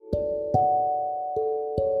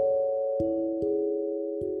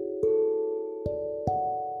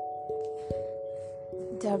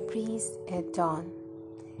The breeze at dawn.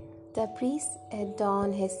 The breeze at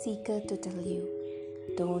dawn has seeker to tell you,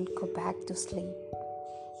 don't go back to sleep.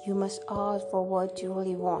 You must ask for what you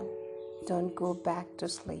really want. Don't go back to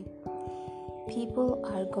sleep. People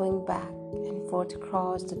are going back and forth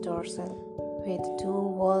across the doorsill where the two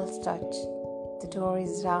worlds touch. The door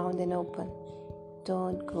is round and open.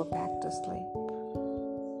 Don't go back to sleep.